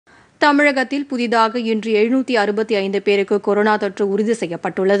தமிழகத்தில் புதிதாக இன்று 765 பேருக்கு கொரோனா தொற்று உறுதி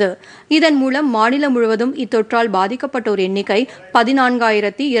செய்யப்பட்டுள்ளது. இதன் மூலம் மாநிலம் முழுவதும் இத்தொற்றால் பாதிக்கப்பட்டோர் எண்ணிக்கை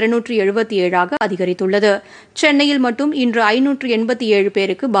 14,277ஆக அதிகரித்துள்ளது. சென்னையில் மட்டும் இன்று 587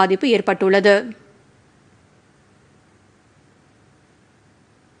 பேருக்கு பாதிப்பு ஏற்பட்டுள்ளது.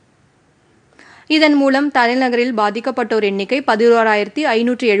 இதன் மூலம் தலைநகரில் பாதிக்கப்பட்டோர் எண்ணிக்கை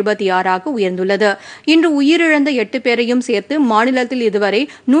 11,576ஆக உயர்ந்துள்ளது. இன்று உயிரிழந்த 8 பேரையும் சேர்த்து மாநிலத்தில் இதுவரை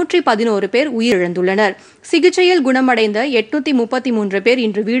 111 பேர் உயிரிழந்துள்ளனர். சிகிச்சையில் குணமடைந்த 833 பேர்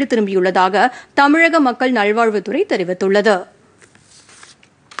இன்று வீடு திரும்பியுள்ளதாக தமிழக மக்கள் நல்வாழ்வுத்துறை தெரிவித்துள்ளது.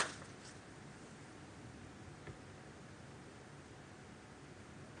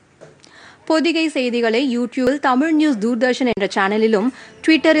 பொதிகை செய்திகளை யூடியூபில் தமிழ் நியூஸ் தூர்தர்ஷன் என்ற சேனலிலும்,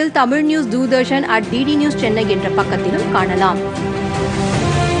 ட்விட்டரில் Tamil news Doordarshan @DD News Chennai என்ற பக்கத்திலும் காணலாம்.